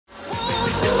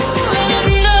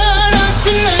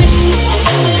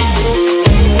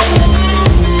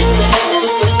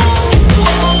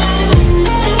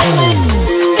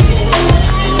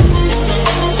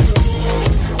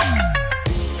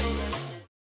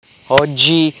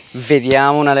Oggi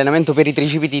vediamo un allenamento per i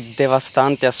tricipiti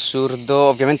devastante, assurdo,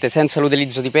 ovviamente senza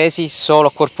l'utilizzo di pesi, solo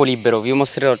a corpo libero. Vi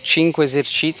mostrerò 5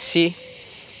 esercizi,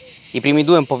 i primi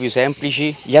 2 un po' più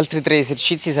semplici, gli altri 3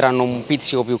 esercizi saranno un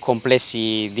pizzico più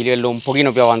complessi, di livello un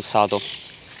pochino più avanzato.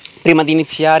 Prima di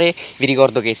iniziare vi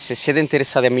ricordo che se siete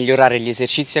interessati a migliorare gli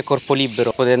esercizi a corpo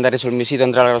libero potete andare sul mio sito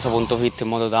andrealarosa.it in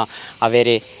modo da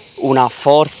avere una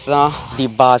forza di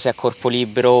base a corpo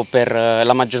libero per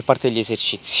la maggior parte degli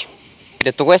esercizi.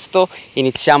 Detto questo,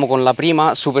 iniziamo con la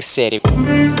prima super serie.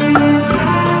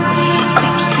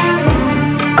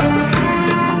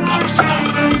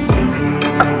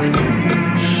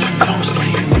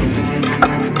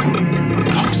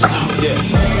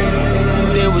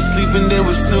 They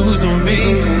would snooze on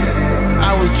me.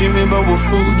 I was dreaming about what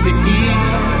food to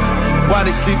eat. Why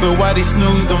they sleeping, why they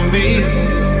snoozed on me?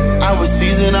 I was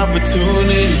seizing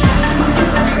opportunity.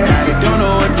 Now they don't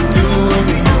know what to do with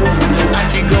me. I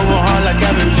keep going hard like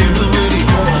I'm in puberty.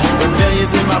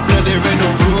 Rebellions in my blood, there ain't no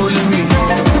ruling me.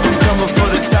 I'm coming for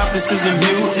the top, this is a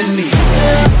mutiny.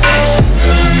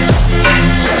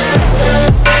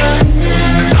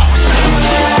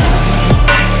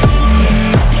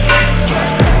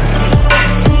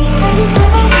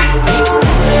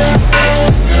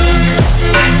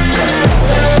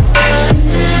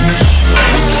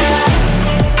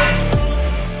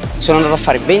 Sono andato a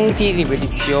fare 20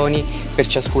 ripetizioni per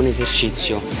ciascun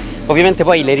esercizio. Ovviamente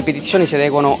poi le ripetizioni si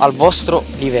adeguano al vostro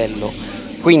livello,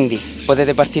 quindi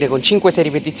potete partire con 5-6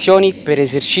 ripetizioni per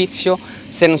esercizio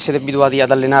se non siete abituati ad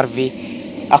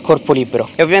allenarvi a corpo libero.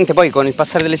 E ovviamente poi con il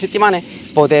passare delle settimane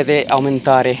potete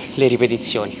aumentare le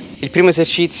ripetizioni. Il primo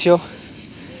esercizio,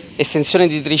 estensione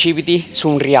di tricipiti su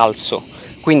un rialzo,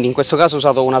 quindi in questo caso ho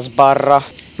usato una sbarra,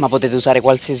 ma potete usare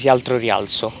qualsiasi altro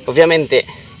rialzo. Ovviamente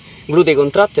glutei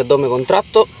contratti, addome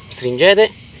contratto, stringete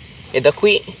e da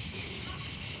qui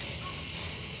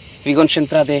vi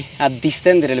concentrate a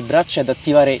distendere le braccia ed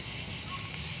attivare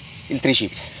il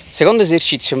tricipite. Secondo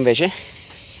esercizio invece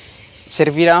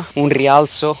servirà un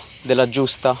rialzo della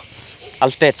giusta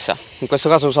altezza. In questo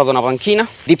caso ho usato una panchina,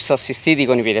 dips assistiti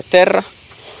con i piedi a terra,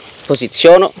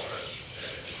 posiziono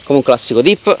come un classico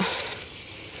dip.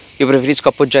 Io preferisco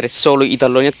appoggiare solo i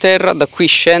talloni a terra, da qui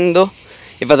scendo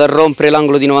e vado a rompere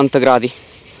l'angolo di 90 gradi.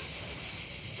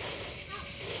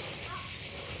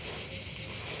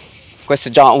 Questo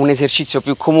è già un esercizio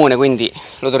più comune, quindi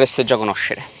lo dovreste già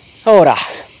conoscere. Ora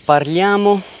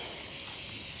parliamo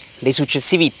dei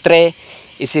successivi 3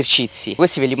 esercizi.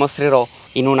 Questi ve li mostrerò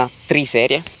in una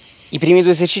triserie. I primi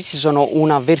 2 esercizi sono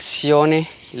una versione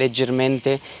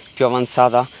leggermente più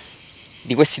avanzata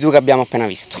di questi 2 che abbiamo appena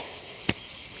visto,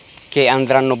 che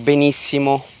andranno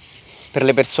benissimo per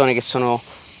le persone che sono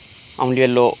a un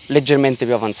livello leggermente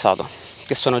più avanzato,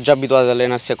 che sono già abituate ad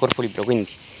allenarsi a corpo libero. Quindi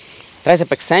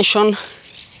tricep extension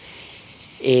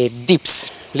e dips.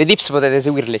 Le dips potete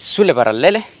eseguirle sulle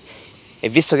parallele e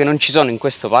visto che non ci sono in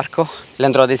questo parco le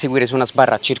andrò ad eseguire su una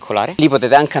sbarra circolare. Lì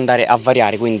potete anche andare a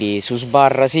variare, quindi su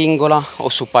sbarra singola o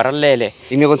su parallele.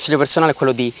 Il mio consiglio personale è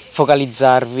quello di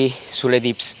focalizzarvi sulle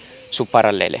dips su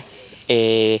parallele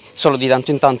e solo di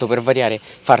tanto in tanto, per variare,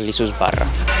 farli su sbarra.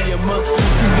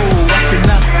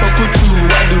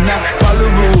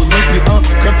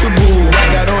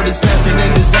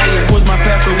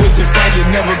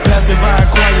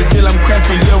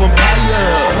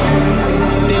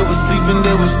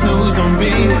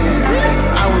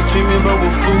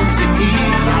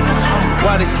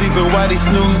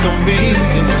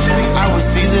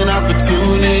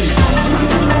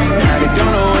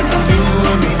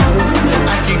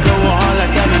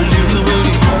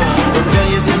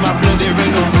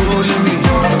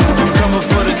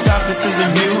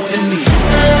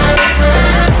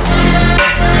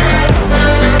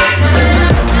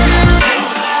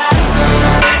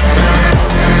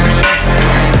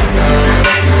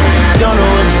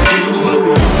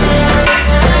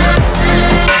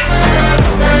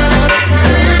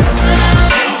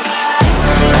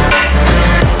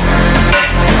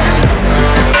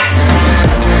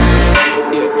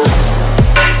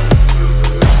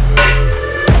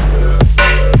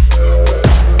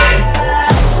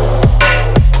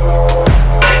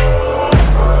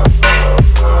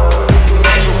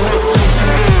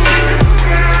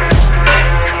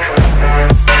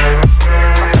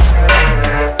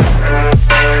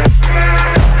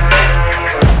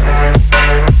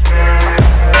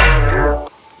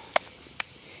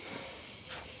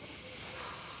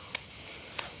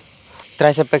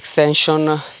 Tricep extension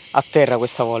a terra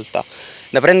questa volta,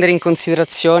 da prendere in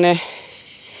considerazione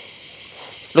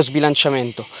lo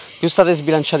sbilanciamento. Più state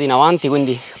sbilanciati in avanti,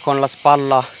 quindi con la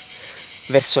spalla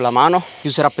verso la mano, più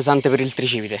sarà pesante per il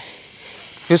tricipite.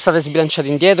 Più state sbilanciati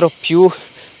indietro, più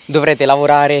dovrete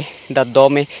lavorare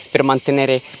d'addome per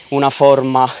mantenere una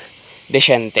forma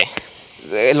decente.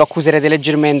 Lo accuserete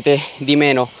leggermente di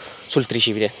meno sul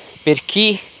tricipite. Per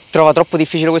chi trova troppo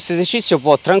difficile questo esercizio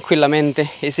può tranquillamente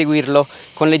eseguirlo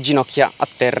con le ginocchia a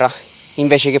terra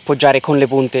invece che poggiare con le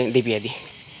punte dei piedi.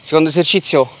 Secondo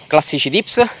esercizio, classici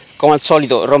dips. Come al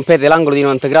solito rompete l'angolo di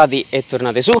 90 gradi e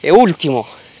tornate su. E ultimo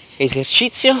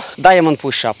esercizio, diamond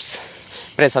push-ups.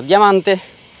 Presa a diamante,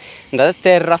 andate a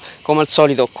terra, come al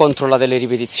solito controllate le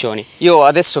ripetizioni. Io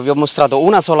adesso vi ho mostrato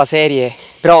una sola serie,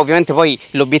 però ovviamente poi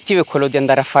l'obiettivo è quello di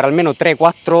andare a fare almeno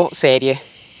 3-4 serie,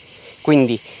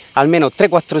 quindi almeno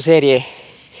 3-4 serie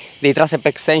dei tricep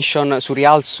extension su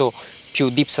rialzo più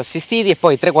dips assistiti e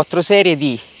poi 3-4 serie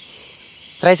di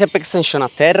tricep extension a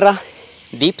terra,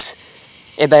 dips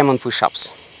e diamond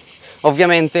push-ups.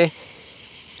 Ovviamente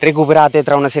recuperate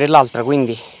tra una serie e l'altra,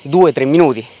 quindi 2-3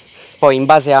 minuti, poi in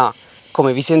base a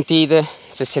come vi sentite,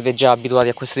 se siete già abituati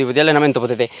a questo tipo di allenamento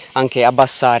potete anche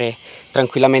abbassare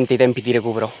tranquillamente i tempi di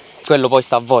recupero, quello poi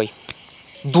sta a voi.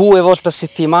 2 volte a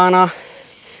settimana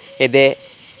ed è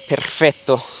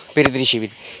perfetto per i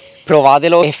tricipiti.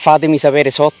 Provatelo e fatemi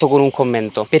sapere sotto con un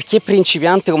commento. Per chi è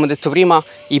principiante, come ho detto prima,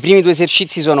 i primi 2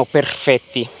 esercizi sono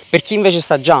perfetti. Per chi invece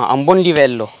sta già a un buon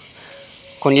livello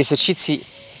con gli esercizi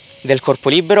del corpo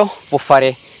libero può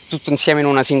fare tutto insieme in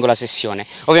una singola sessione.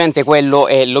 Ovviamente quello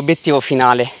è l'obiettivo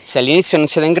finale. Se all'inizio non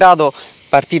siete in grado,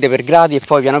 partite per gradi e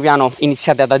poi piano piano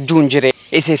iniziate ad aggiungere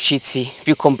esercizi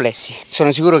più complessi.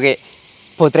 Sono sicuro che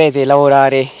potrete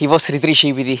lavorare i vostri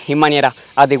tricipiti in maniera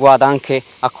adeguata anche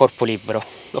a corpo libero.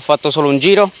 Ho fatto solo un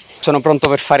giro, sono pronto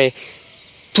per fare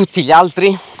tutti gli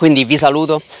altri, quindi vi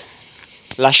saluto.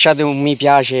 Lasciate un mi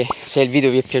piace se il video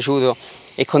vi è piaciuto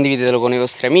e condividetelo con i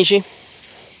vostri amici.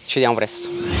 Ci vediamo presto.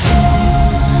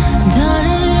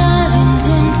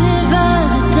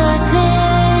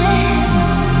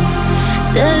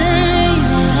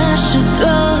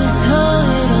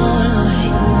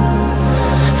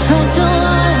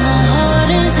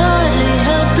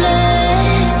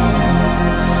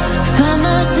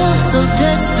 So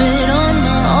desperate on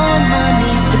my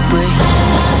knees to break.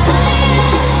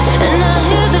 And I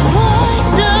hear the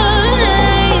voice of an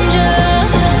angel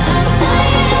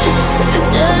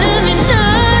telling me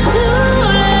not to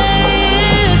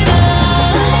lay it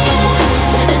down.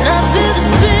 And I feel the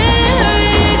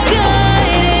spirit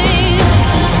guiding,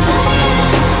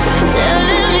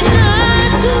 telling me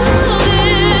not to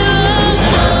give up.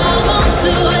 I want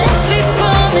to every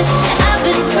promise I've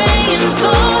been praying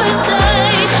for.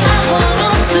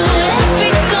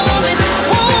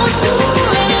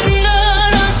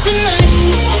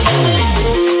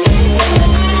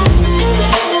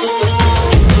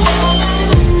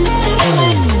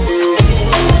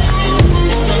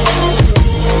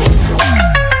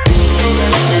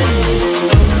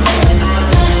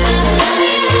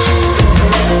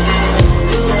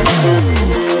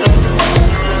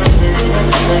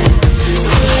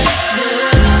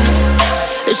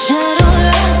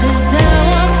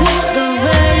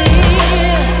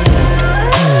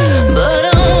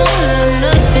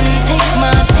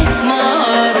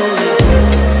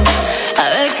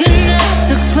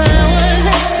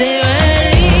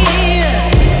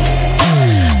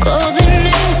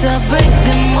 Break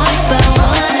them one by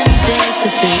one and face to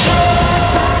face.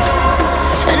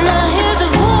 And I